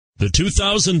The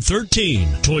 2013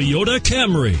 Toyota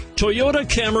Camry. Toyota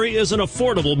Camry is an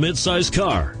affordable midsize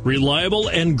car, reliable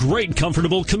and great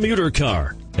comfortable commuter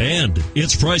car. And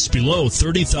it's priced below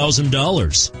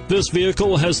 $30,000. This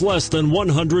vehicle has less than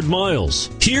 100 miles.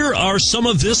 Here are some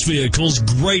of this vehicle's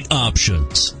great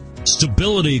options: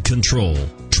 stability control,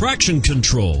 traction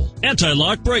control,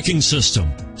 anti-lock braking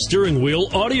system, steering wheel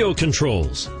audio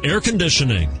controls, air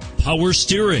conditioning, power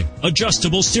steering,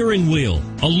 adjustable steering wheel,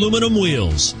 aluminum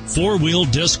wheels, four-wheel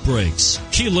disc brakes,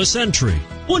 keyless entry.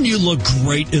 Wouldn't you look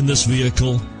great in this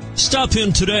vehicle? Stop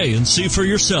in today and see for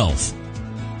yourself.